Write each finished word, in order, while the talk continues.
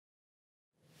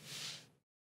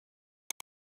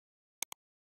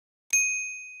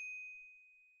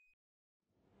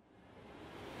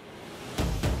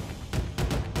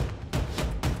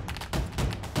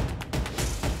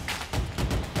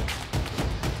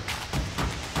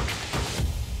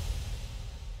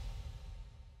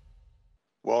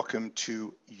Welcome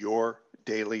to Your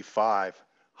Daily Five.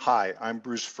 Hi, I'm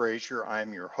Bruce Fraser.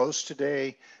 I'm your host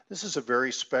today. This is a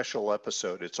very special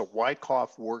episode. It's a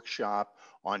Wyckoff workshop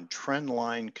on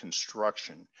trendline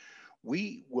construction.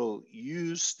 We will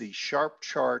use the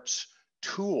SharpCharts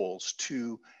tools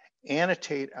to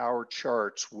annotate our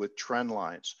charts with trend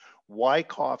lines.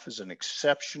 Wyckoff is an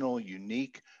exceptional,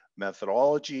 unique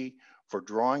methodology for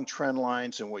drawing trend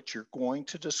lines, and what you're going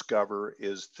to discover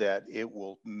is that it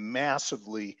will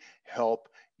massively help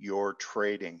your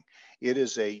trading. It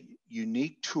is a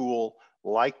unique tool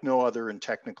like no other in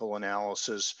technical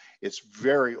analysis. It's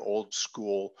very old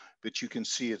school, but you can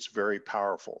see it's very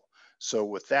powerful. So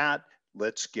with that,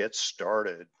 let's get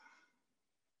started.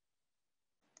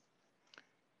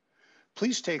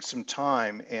 Please take some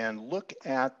time and look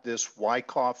at this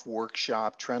Wyckoff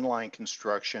workshop, trendline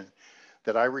construction,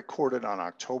 that I recorded on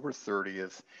October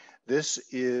 30th. This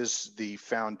is the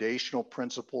foundational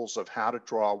principles of how to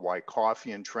draw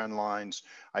Wyckoffian trend lines.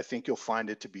 I think you'll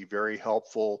find it to be very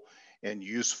helpful and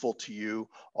useful to you.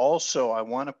 Also, I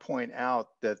want to point out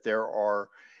that there are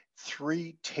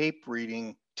 3 tape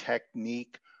reading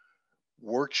technique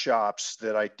workshops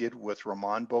that I did with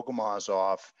Roman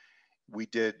Bogomazov. We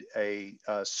did a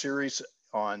series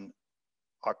on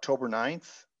October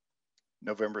 9th,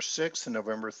 November 6th, and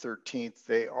November 13th.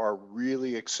 They are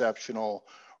really exceptional.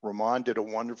 Roman did a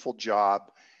wonderful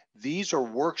job. These are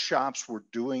workshops we're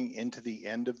doing into the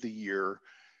end of the year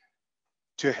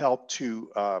to help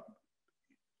to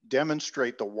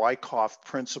demonstrate the Wyckoff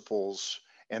principles,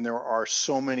 and there are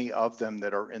so many of them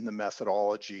that are in the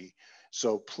methodology.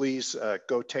 So please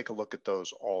go take a look at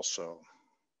those also.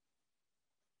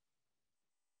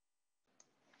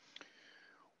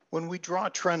 When we draw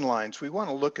trend lines, we want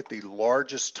to look at the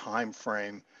largest time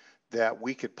frame that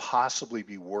we could possibly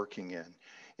be working in.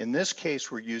 In this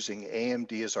case, we're using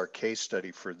AMD as our case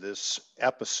study for this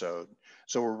episode.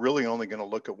 So we're really only going to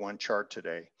look at one chart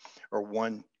today, or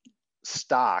one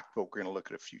stock, but we're going to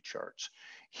look at a few charts.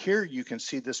 Here you can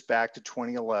see this back to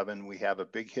 2011. We have a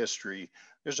big history.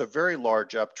 There's a very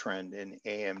large uptrend in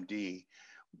AMD.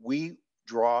 We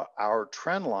draw our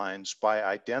trend lines by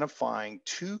identifying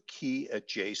 2 key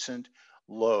adjacent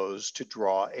lows to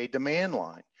draw a demand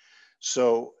line.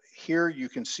 So here you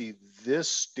can see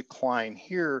this decline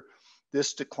here.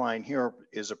 This decline here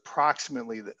is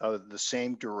approximately the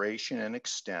same duration and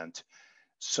extent.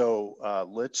 So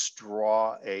let's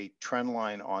draw a trend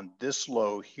line on this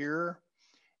low here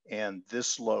and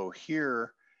this low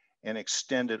here and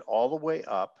extend it all the way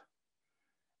up.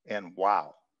 And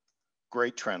wow,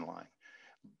 great trend line.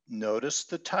 Notice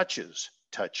the touches,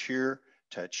 touch here,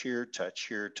 touch here, touch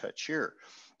here, touch here.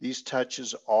 These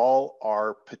touches all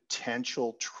are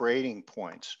potential trading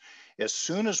points. As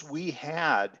soon as we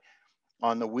had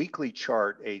on the weekly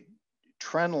chart a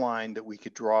trend line that we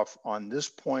could draw on this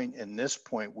point and this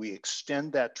point, we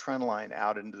extend that trend line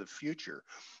out into the future.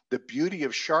 The beauty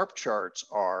of SharpCharts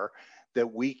are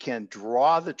that we can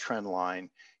draw the trend line,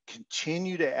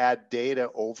 continue to add data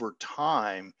over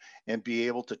time, and be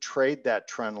able to trade that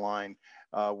trend line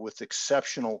with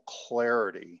exceptional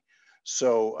clarity.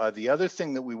 So the other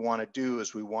thing that we want to do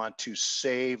is we want to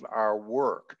save our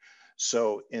work.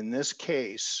 So in this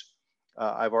case,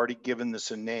 I've already given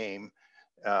this a name,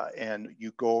 and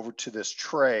you go over to this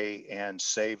tray and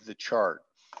save the chart.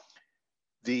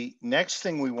 The next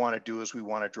thing we want to do is we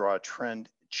want to draw a trend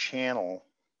channel,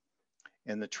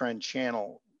 and the trend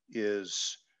channel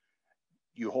is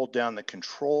you hold down the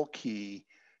control key,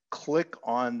 click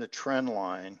on the trend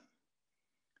line,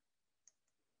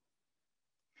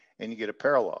 and you get a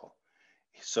parallel.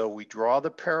 So we draw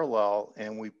the parallel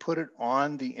and we put it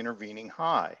on the intervening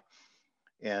high.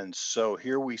 And so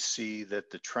here we see that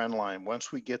the trend line,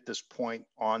 once we get this point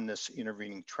on this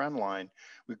intervening trend line,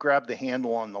 we grab the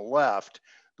handle on the left,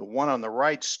 the one on the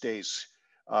right stays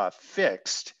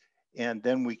fixed, and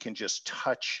then we can just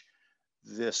touch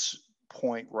this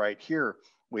point right here.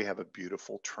 We have a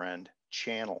beautiful trend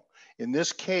channel. In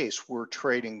this case, we're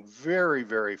trading very,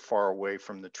 very far away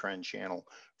from the trend channel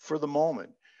for the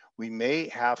moment. We may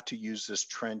have to use this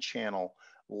trend channel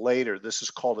later. This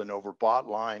is called an overbought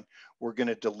line. We're going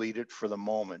to delete it for the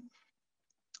moment.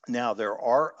 Now, there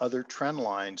are other trend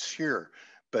lines here,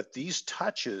 but these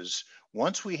touches,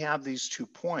 once we have these 2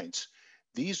 points,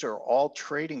 these are all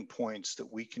trading points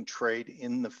that we can trade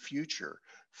in the future.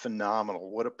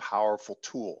 Phenomenal. What a powerful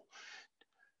tool.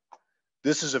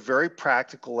 This is a very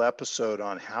practical episode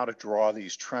on how to draw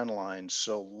these trend lines.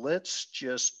 So let's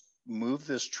just move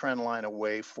this trend line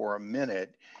away for a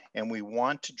minute, and we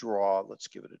want to draw, let's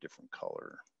give it a different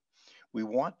color. We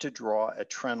want to draw a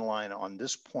trend line on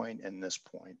this point and this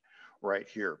point. right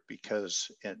here,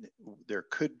 because there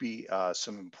could be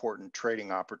some important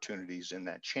trading opportunities in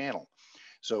that channel.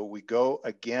 So we go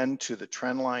again to the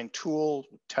Trendline tool,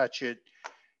 touch it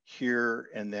here,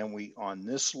 and then we on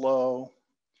this low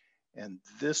and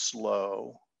this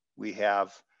low, we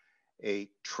have a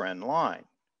trend line.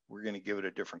 We're going to give it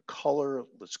a different color.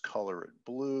 Let's color it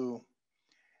blue.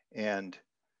 And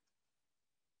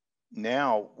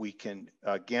now we can,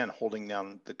 again, holding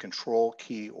down the control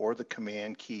key or the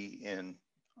command key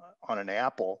on an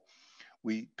Apple,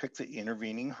 we pick the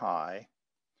intervening high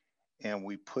and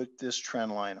we put this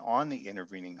trend line on the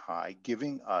intervening high,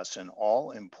 giving us an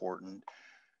all important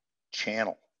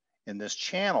channel. In this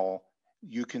channel,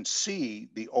 you can see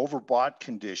the overbought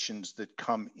conditions that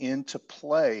come into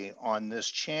play on this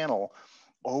channel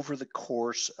over the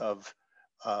course of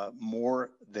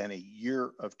more than a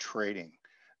year of trading.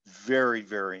 Very,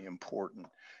 very important.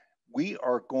 We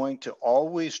are going to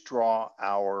always draw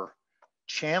our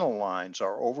channel lines,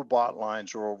 our overbought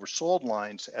lines or oversold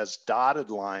lines, as dotted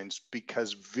lines,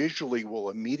 because visually we'll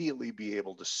immediately be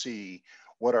able to see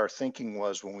what our thinking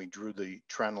was when we drew the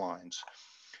trend lines.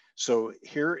 So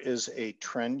here is a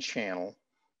trend channel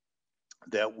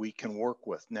that we can work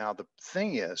with. Now, the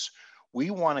thing is, we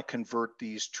want to convert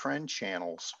these trend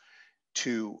channels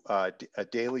to a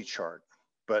daily chart,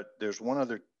 but there's one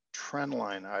other trend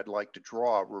line I'd like to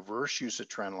draw. Reverse use a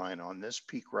trend line on this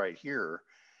peak right here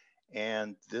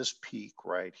and this peak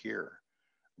right here.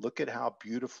 Look at how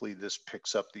beautifully this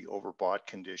picks up the overbought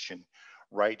condition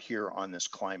right here on this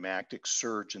climactic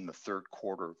surge in the third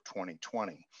quarter of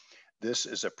 2020. This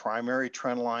is a primary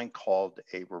trend line called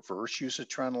a reverse use of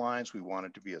trend lines. We want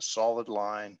it to be a solid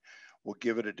line. We'll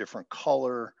give it a different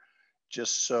color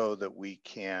just so that we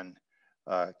can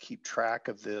keep track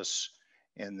of this.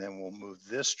 And then we'll move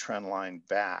this trend line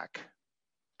back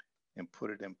and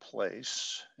put it in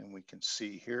place. And we can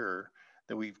see here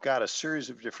that we've got a series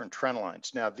of different trend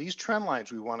lines. Now, these trend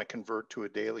lines we want to convert to a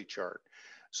daily chart.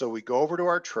 So we go over to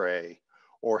our tray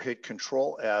or hit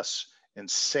Control S and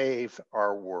save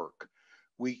our work.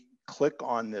 We click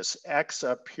on this X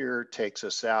up here, takes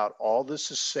us out. All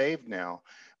this is saved now.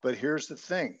 But here's the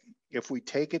thing. If we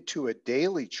take it to a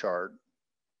daily chart,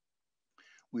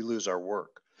 we lose our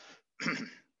work.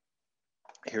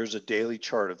 Here's a daily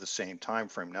chart of the same time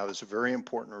frame. Now, there's a very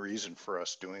important reason for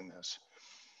us doing this.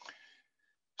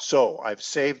 So I've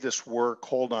saved this work.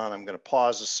 Hold on, I'm going to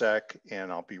pause a sec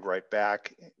and I'll be right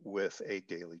back with a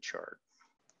daily chart.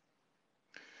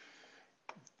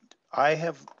 I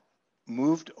have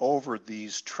moved over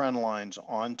these trend lines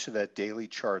onto that daily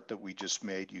chart that we just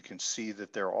made. You can see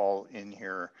that they're all in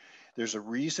here. There's a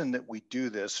reason that we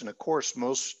do this. And of course,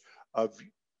 most of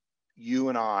you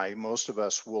and I, most of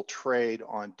us will trade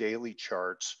on daily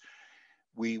charts.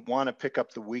 We want to pick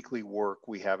up the weekly work.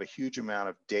 We have a huge amount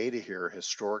of data here,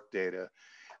 historic data,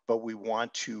 but we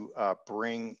want to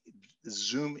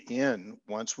zoom in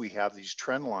once we have these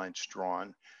trend lines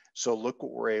drawn. So look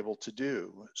what we're able to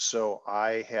do. So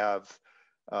I have,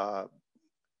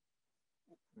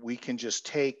 we can just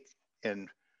take and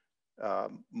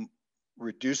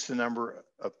reduce the number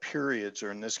of periods, or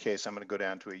in this case, I'm going to go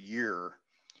down to a year,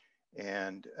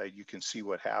 and you can see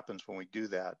what happens when we do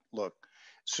that. Look,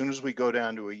 as soon as we go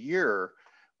down to a year,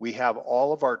 we have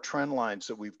all of our trend lines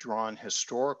that we've drawn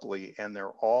historically, and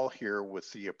they're all here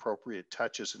with the appropriate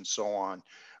touches and so on.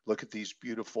 Look at these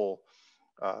beautiful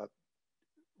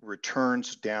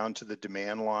returns down to the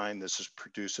demand line. This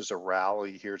produces a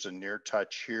rally. Here's a near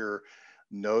touch here.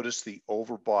 Notice the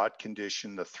overbought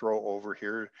condition. The throw over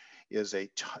here is a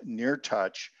near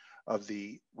touch of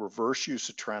the reverse use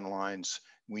of trend lines.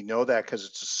 We know that because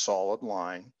it's a solid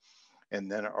line. And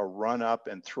then a run up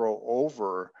and throw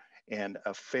over and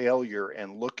a failure.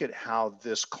 And look at how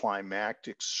this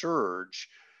climactic surge,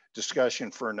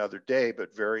 discussion for another day,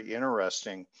 but very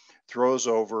interesting, throws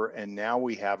over, and now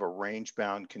we have a range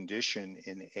bound condition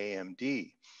in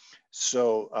AMD.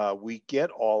 So we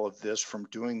get all of this from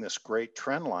doing this great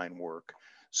trend line work.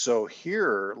 So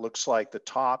here looks like the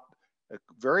top, a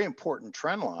very important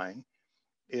trend line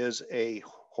is a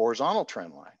horizontal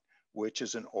trend line, which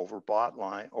is an overbought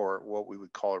line, or what we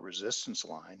would call a resistance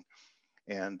line.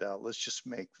 And let's just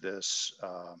make this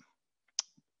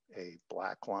a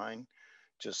black line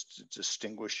just to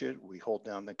distinguish it. We hold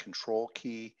down the control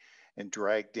key and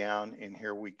drag down, and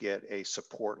here we get a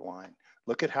support line.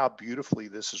 Look at how beautifully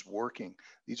this is working.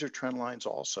 These are trend lines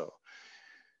also.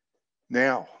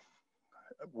 Now,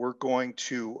 we're going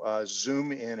to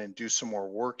zoom in and do some more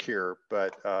work here,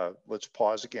 but let's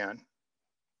pause again.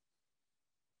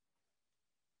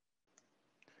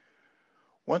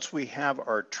 Once we have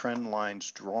our trend lines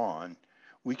drawn,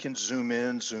 we can zoom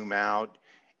in, zoom out.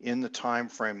 in the time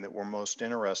frame that we're most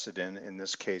interested in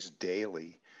this case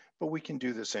daily, but we can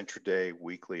do this intraday,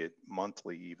 weekly,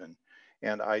 monthly even.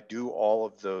 And I do all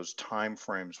of those time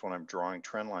frames when I'm drawing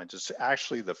trend lines. It's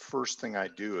actually the first thing I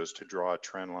do is to draw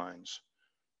trend lines.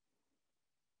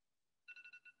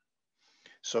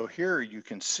 So here you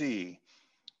can see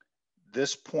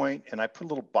this point, and I put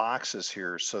little boxes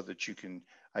here so that you can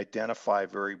identify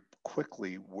very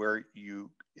quickly where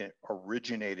you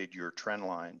originated your trend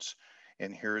lines.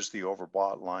 And here's the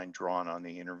overbought line drawn on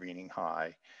the intervening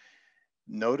high.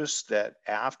 Notice that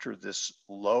after this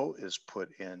low is put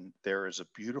in, there is a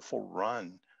beautiful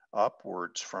run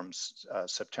upwards from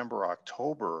September,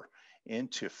 October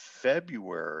into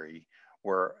February,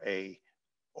 where a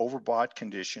overbought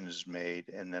condition is made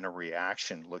and then a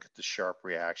reaction. Look at the sharp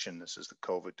reaction. This is the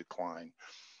COVID decline.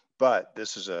 But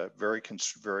this is a very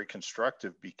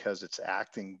constructive because it's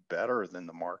acting better than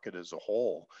the market as a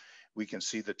whole. We can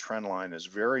see the trend line is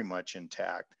very much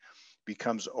intact,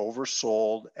 becomes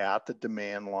oversold at the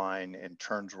demand line and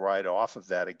turns right off of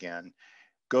that again,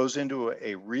 goes into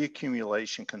a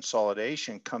reaccumulation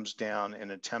consolidation, comes down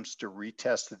and attempts to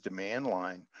retest the demand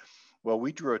line. Well,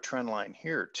 we drew a trend line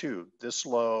here too, this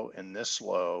low and this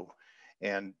low,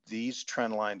 and these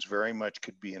trend lines very much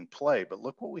could be in play. But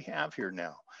look what we have here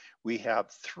now. We have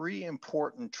three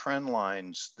important trend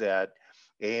lines that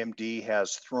AMD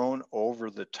has thrown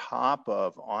over the top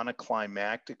of on a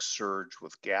climactic surge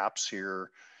with gaps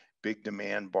here, big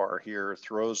demand bar here,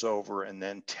 throws over and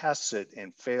then tests it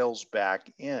and fails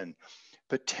back in.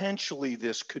 Potentially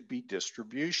this could be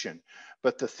distribution.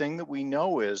 But the thing that we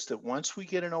know is that once we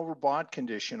get an overbought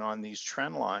condition on these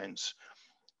trend lines,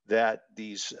 that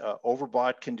these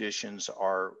overbought conditions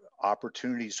are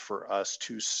opportunities for us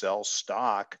to sell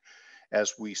stock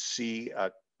as we see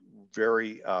a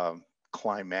very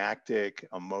climactic,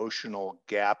 emotional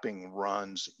gapping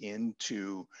runs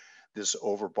into this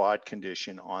overbought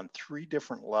condition on three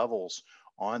different levels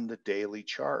on the daily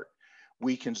chart.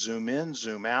 We can zoom in,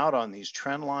 zoom out on these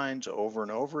trend lines over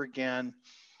and over again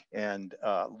and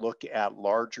look at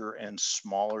larger and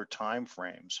smaller time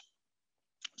frames.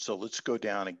 So let's go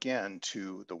down again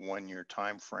to the 1 year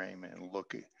time frame and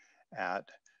look at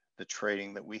the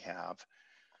trading that we have.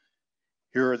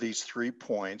 Here are these 3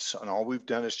 points, and all we've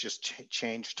done is just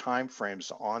change time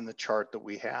frames on the chart that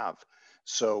we have.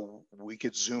 So we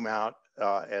could zoom out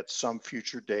at some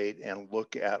future date and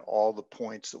look at all the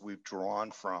points that we've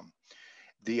drawn from.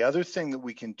 The other thing that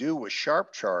we can do with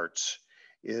SharpCharts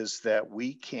is that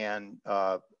we can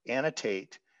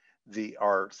annotate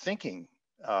our thinking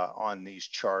on these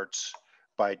charts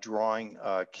by drawing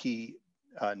key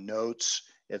notes,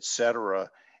 etc.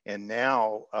 And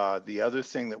now the other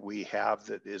thing that we have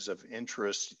that is of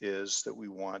interest is that we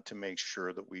want to make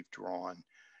sure that we've drawn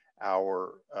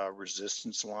our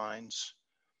resistance lines.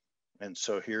 And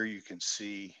so here you can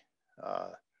see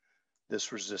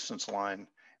this resistance line.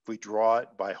 If we draw it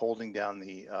by holding down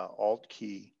the Alt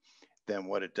key, then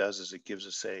what it does is it gives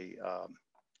us a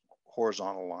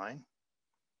horizontal line,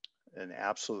 an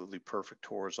absolutely perfect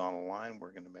horizontal line.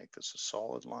 We're going to make this a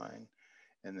solid line.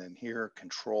 And then here,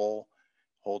 Control,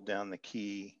 hold down the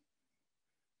key,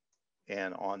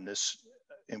 and on this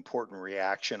important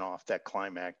reaction off that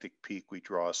climactic peak, we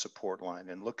draw a support line.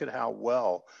 And look at how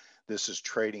well this is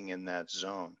trading in that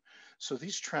zone. So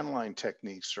these trend line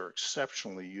techniques are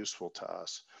exceptionally useful to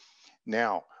us.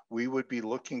 Now, we would be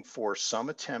looking for some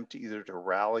attempt either to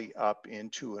rally up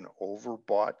into an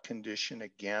overbought condition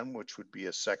again, which would be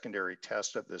a secondary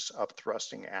test of this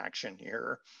upthrusting action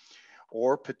here,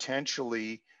 or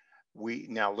potentially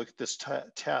now look at this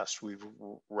test. We've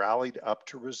rallied up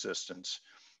to resistance,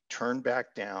 turned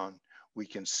back down. We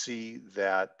can see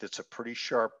that it's a pretty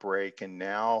sharp break, and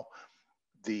now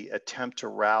the attempt to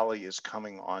rally is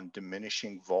coming on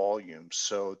diminishing volume.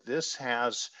 So this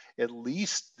has at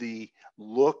least the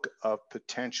look of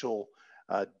potential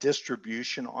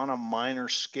distribution on a minor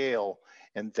scale,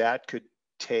 and that could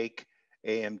take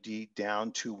AMD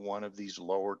down to one of these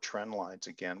lower trend lines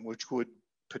again, which would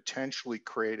potentially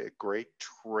create a great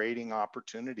trading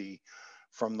opportunity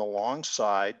from the long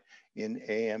side in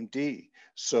AMD.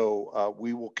 So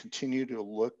we will continue to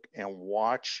look and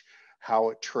watch how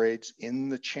it trades in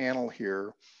the channel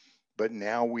here, but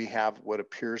now we have what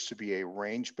appears to be a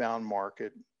range-bound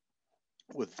market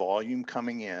with volume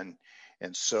coming in,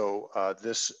 and so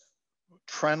this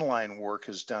trend line work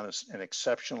has done an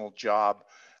exceptional job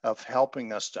of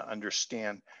helping us to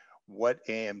understand what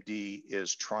AMD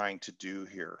is trying to do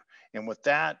here. And with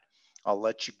that, I'll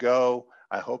let you go.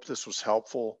 I hope this was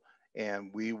helpful,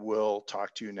 and we will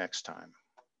talk to you next time.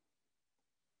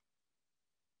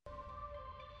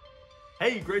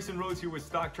 Hey, Grayson Rose here with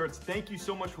StockCharts. Thank you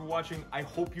so much for watching. I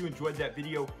hope you enjoyed that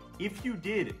video. If you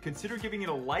did, consider giving it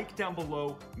a like down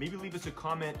below, maybe leave us a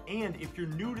comment, and if you're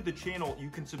new to the channel, you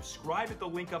can subscribe at the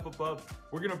link up above.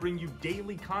 We're gonna bring you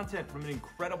daily content from an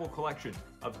incredible collection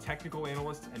of technical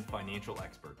analysts and financial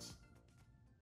experts.